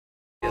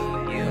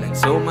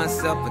told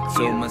myself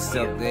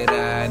that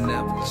I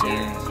never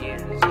change.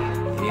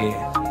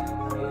 Yeah.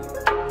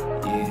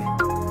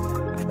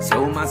 I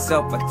told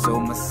myself that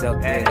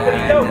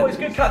I Yo, what is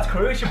good, Cad's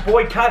crew? It's your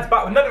boy Cad's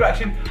back with another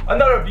reaction,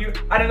 another review,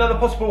 and another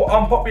possible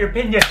unpopular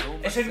opinion.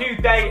 It's a new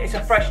day, it's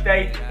a fresh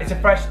day, it's a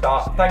fresh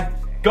start. Thank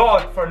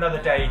God for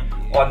another day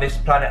on this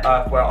planet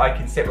Earth where I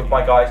can sit with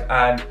my guys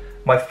and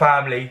my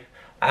family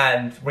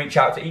and reach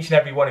out to each and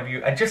every one of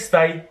you and just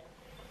say,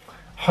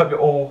 hope you're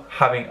all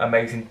having an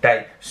amazing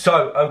day.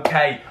 So,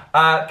 okay,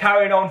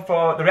 carrying on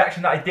for the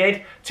reaction that I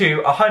did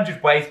to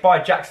 100 Ways by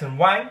Jackson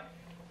Wang.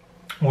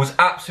 Was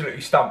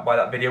absolutely stumped by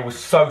that video, was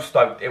so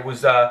stoked. It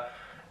was the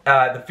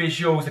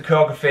visuals, the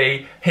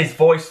choreography, his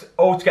voice,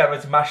 all together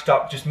as mashed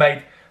up, just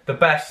made the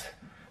best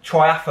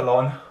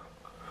triathlon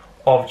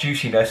of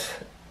juiciness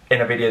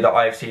in a video that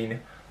I have seen,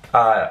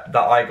 that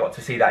I got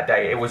to see that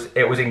day. It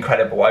was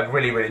incredible. I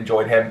really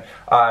enjoyed him.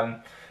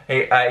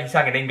 He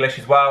sang in English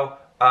as well,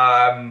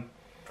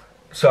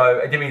 so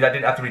it didn't mean I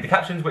didn't have to read the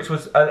captions, which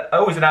was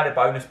always an added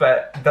bonus,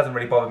 but it doesn't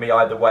really bother me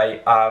either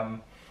way. I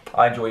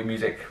enjoy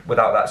music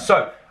without that.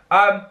 So,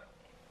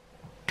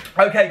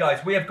 okay guys,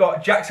 we have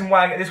got Jackson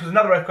Wang. This was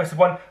another requested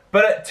one,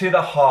 Bullet to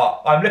the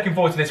Heart. I'm looking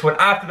forward to this one.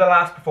 After the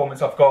last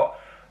performance, I've got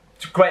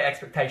great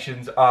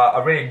expectations.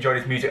 I really enjoyed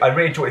his music. I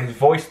really enjoyed his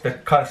voice, the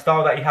kind of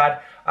style that he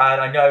had,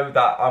 and I know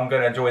that I'm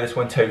going to enjoy this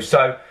one too.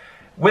 So,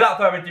 without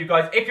further ado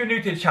guys, if you're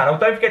new to the channel,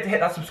 don't forget to hit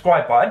that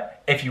subscribe button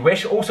if you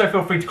wish. Also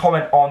feel free to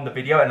comment on the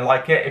video and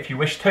like it if you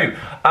wish too.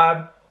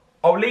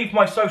 I'll leave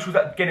my socials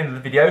at the beginning of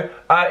the video.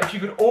 If you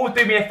could all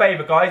do me a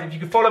favour guys, if you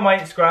could follow my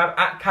Instagram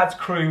at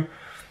CadsCrew,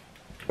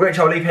 which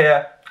I'll leave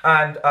here,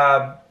 and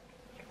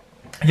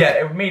yeah,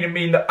 it would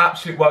mean the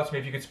absolute world to me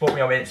if you could support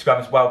me on my Instagram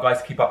as well guys,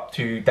 to keep up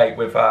to date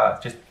with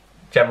just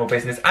general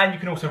business. And you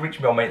can also reach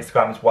me on my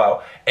Instagram as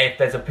well if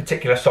there's a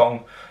particular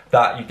song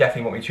that you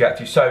definitely want me to react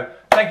to. So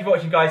thank you for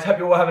watching guys, hope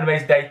you all have an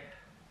amazing day.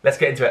 Let's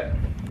get into it.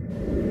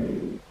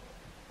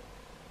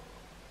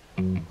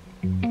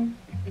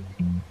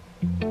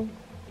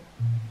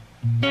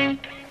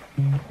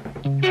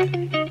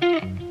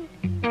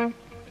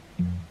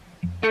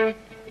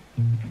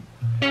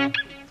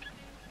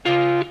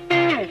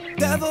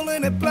 Devil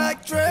in a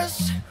black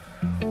dress,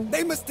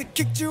 they must have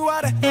kicked you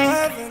out of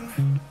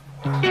heaven.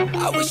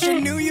 I wish I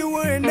knew you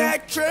were an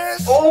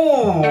actress.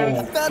 Oh!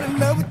 I fell in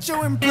love with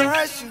your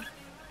impression,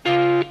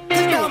 'cause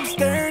now I'm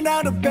staring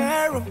out a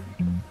barrel.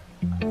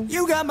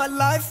 You got my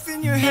life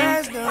in your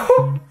hands now.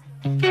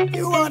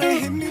 You wanna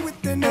hit me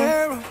with an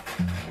arrow.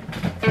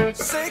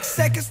 6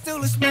 seconds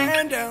till it's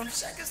man down.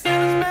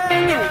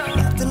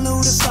 Left to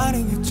load a sight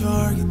on your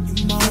target,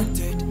 you marked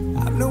it.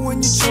 I'm the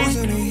one you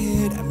chosen to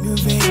hit, I'm your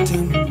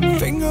victim.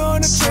 Finger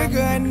on the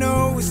trigger, I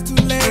know it's too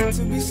late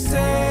to be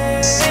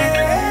saved.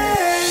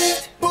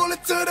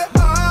 Bullet to the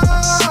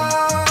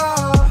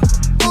heart,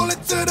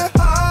 bullet to the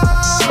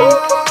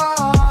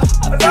heart.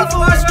 I feel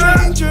for a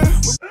stranger.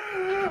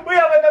 We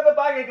have another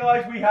banger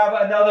guys, we have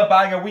another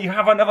banger, we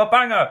have another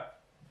banger.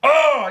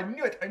 Oh, I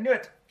knew it, I knew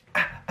it.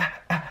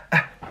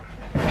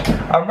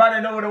 I'm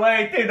running all the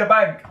way to the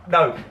bank.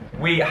 No,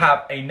 we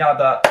have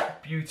another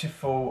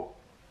beautiful,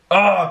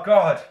 oh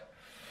God.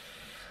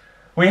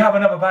 We have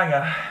another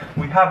banger.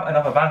 We have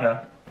another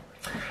banger.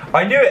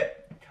 I knew it.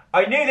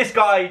 I knew this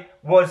guy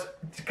was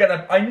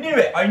gonna, I knew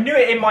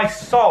it in my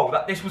soul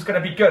that this was gonna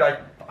be good.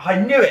 I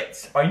knew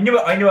it. I knew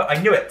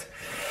it.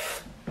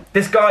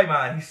 This guy,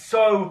 man, he's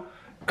so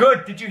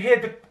good. Did you hear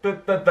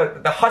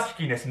the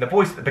huskiness in the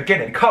voice at the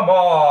beginning? Come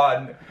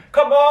on.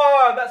 Come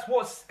on.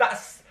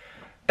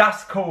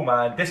 That's cool,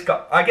 man. This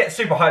guy, I get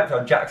super hyped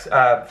on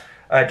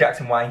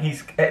Jackson Wang.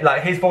 He's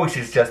like, his voice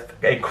is just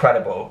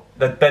incredible.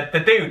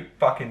 The dude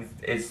fucking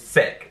is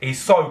sick. He's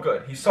so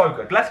good. He's so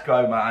good. Let's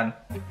go, man.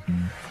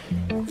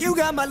 You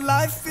got my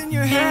life in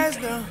your hands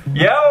now.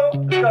 Yo,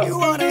 let's go. You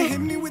wanna hit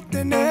me with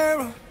an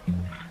arrow.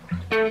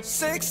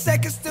 6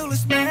 seconds till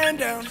it's man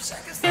down.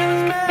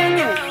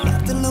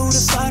 Left to load a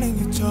sight on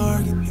your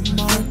target, you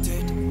marked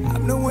it.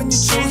 I'm the one you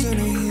chosen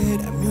to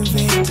hit, I'm your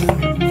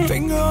victim.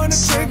 Finger on the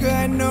trigger,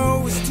 I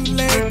know it's too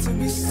late to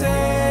be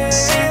saved.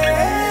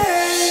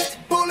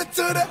 Bullet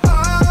to the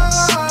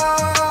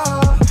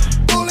heart,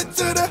 bullet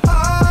to the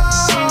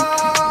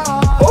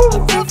heart. I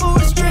fell for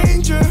a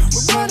stranger,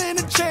 we're running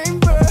a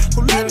chamber.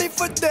 Who left me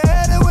for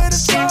dead and with a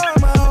scar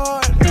on my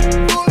heart.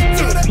 Bullet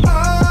to the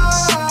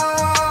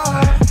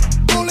heart,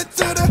 bullet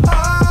to the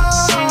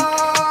heart.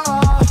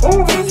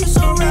 Oh, you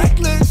so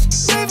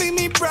reckless, leaving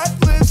me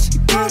breathless. You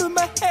go to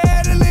my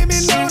head and leave me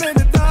alone in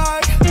the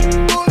dark.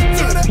 Bullet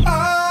to the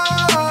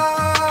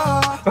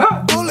heart,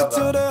 bullet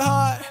to the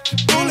heart,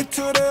 bullet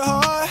to the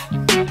heart.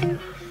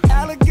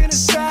 Elegant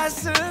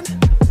assassin.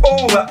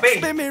 Oh, that beat.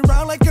 Spin me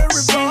round like a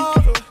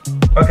revolver.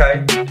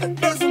 Okay. A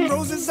dozen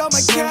roses on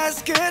my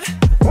casket.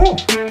 Ooh.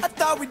 I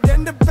thought we'd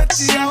end up at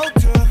the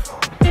altar.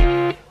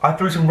 I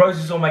threw some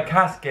roses on my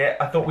casket.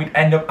 I thought we'd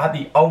end up at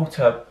the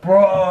altar.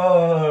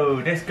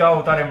 Bro, this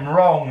girl done him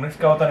wrong. This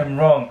girl done him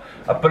wrong.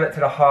 A bullet to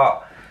the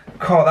heart.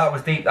 God, that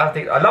was deep. That was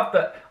deep.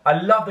 I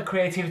love the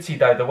creativity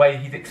though, the way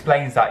he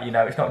explains that, you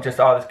know, it's not just,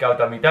 oh, this girl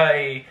done me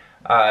dirty.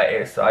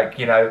 It's like,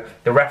 you know,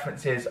 the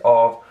references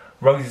of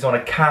roses on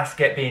a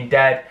casket being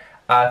dead.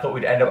 I thought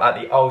we'd end up at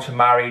the altar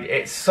married.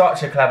 It's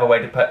such a clever way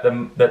to put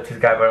them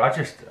together.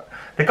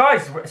 The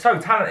guy's so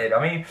talented.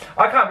 I mean,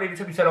 I can't believe it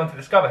took me so long to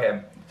discover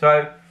him.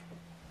 So,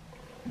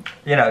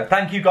 you know,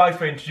 thank you guys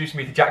for introducing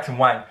me to Jackson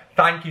Wang.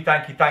 Thank you,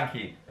 thank you, thank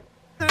you.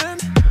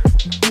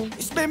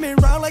 You spin me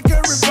around like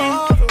a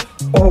revolver.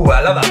 Oh,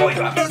 I love that voice.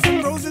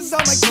 Dozen roses on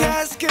my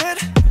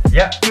casket.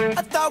 Yeah.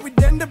 I thought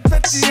we'd end up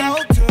at the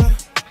altar.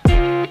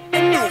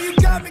 And now you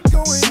got me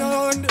going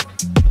on.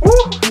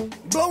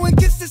 Blowing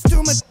kisses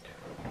to my...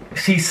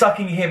 She's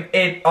sucking him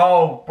in.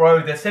 Oh,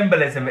 bro, the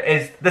symbolism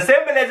is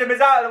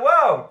out of the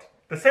world.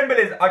 The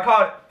symbolism, I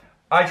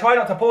try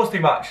not to pause too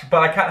much,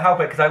 but I can't help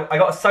it because I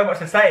got so much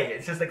to say.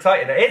 It's just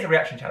exciting. It is a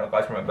reaction channel,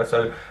 guys, remember,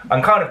 so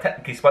I'm kind of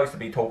technically supposed to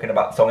be talking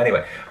about the song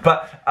anyway.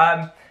 But,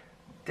 bullet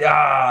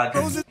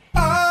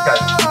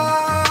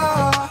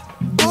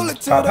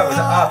to the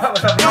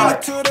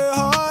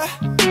heart.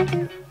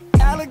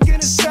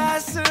 Elegant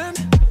assassin.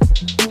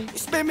 You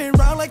spin me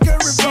around like a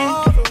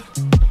revolver.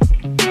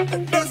 A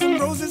dozen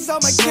roses on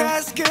my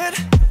casket.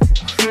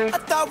 I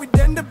thought we'd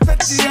end up at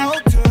the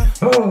altar.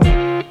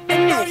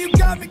 And now you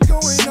got me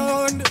going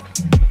on.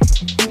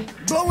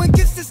 Blowing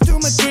kisses to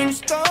my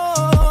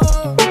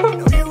tombstone.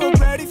 Know you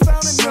already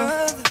found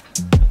another.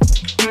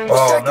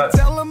 Oh, no.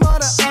 Tell them all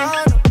the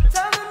honor.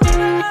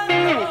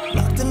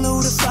 Locked and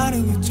loaded,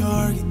 finding your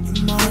target,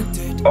 you marked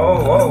it.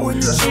 Oh,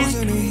 when you're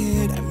chosen to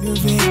hit, I'm your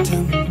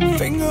victim.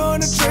 Finger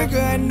on the trigger,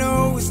 I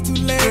know it's too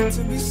late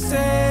to be saved.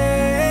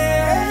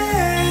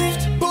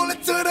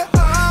 Bullet to the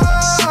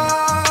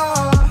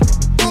heart.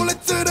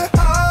 Bullet to the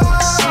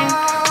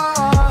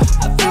heart.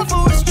 I fell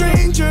for a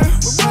stranger.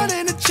 We're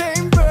running a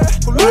chamber.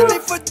 We're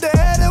running for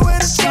dead and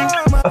with a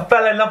scar. I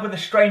fell in love with a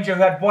stranger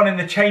who had one in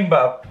the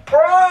chamber.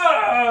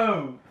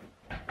 Bro!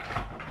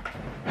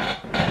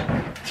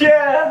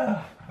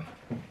 Yeah!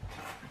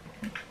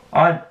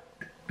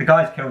 The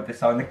guys killed this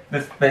song.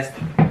 This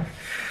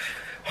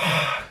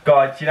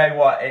God, you know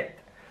what?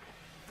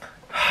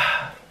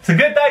 It's a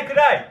good day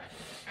today.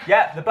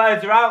 Yeah, the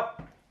birds are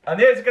out. I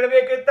knew it was going to be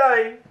a good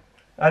day.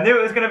 I knew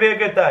it was going to be a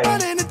good day.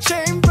 In the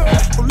chamber,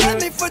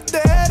 let me for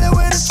dead and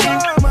with a scar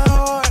on my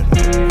heart.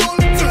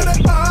 Bullet to the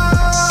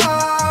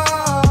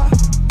heart.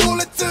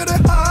 Bullet to the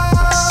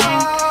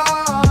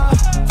heart.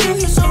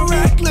 You're so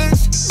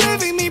reckless,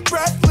 leaving me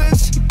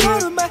breathless. You go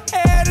to my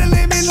head and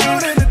leave me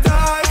loaded to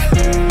die.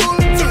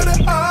 Bullet to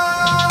the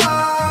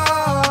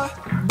heart.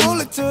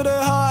 Bullet to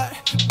the heart.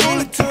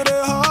 Bullet to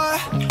the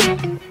heart.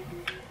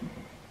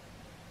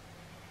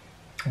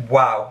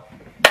 Wow.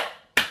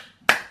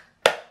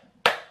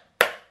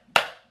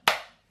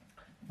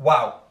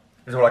 Wow,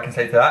 is all I can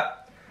say to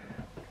that.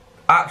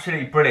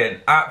 Absolutely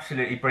brilliant,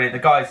 absolutely brilliant. The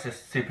guy's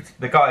super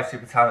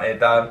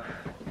talented.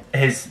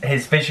 His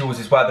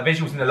visuals as well. The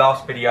visuals in the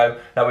last video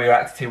that we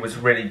reacted to was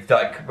really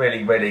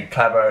really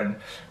clever and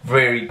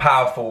really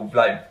powerful,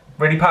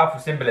 really powerful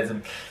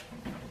symbolism.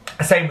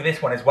 Same with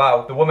this one as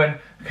well. The woman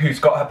who's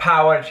got her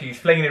power and she's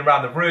flinging it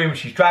around the room,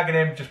 she's dragging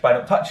him just by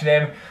not touching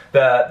him.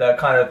 The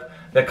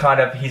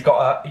kind of he's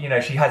got you know,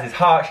 she has his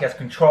heart, she has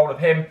control of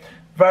him.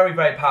 Very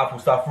powerful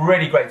stuff,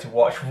 really great to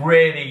watch,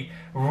 really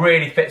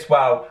fits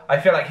well. I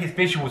feel like his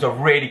visuals are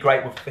really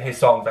great with his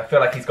songs. I feel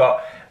like he's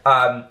got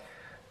the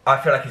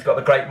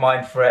great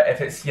mind for it.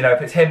 If it's, you know,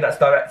 if it's him that's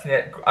directing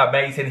it,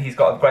 amazing. He's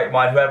got a great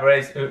mind. Whoever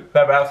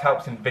else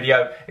helps in the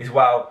video as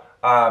well,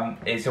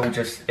 it's all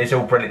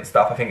brilliant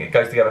stuff. I think it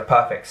goes together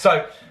perfect.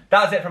 So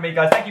that's it from me,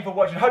 guys. Thank you for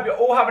watching. Hope you're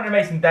all having an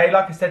amazing day.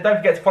 Like I said, don't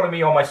forget to follow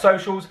me on my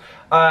socials.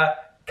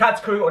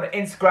 Cad's Crew on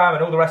Instagram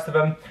and all the rest of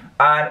them,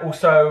 and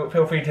also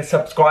feel free to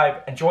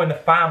subscribe and join the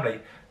family.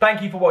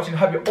 Thank you for watching.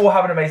 Hope you all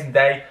have an amazing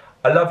day.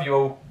 I love you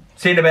all.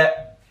 See you in a bit.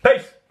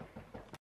 Peace.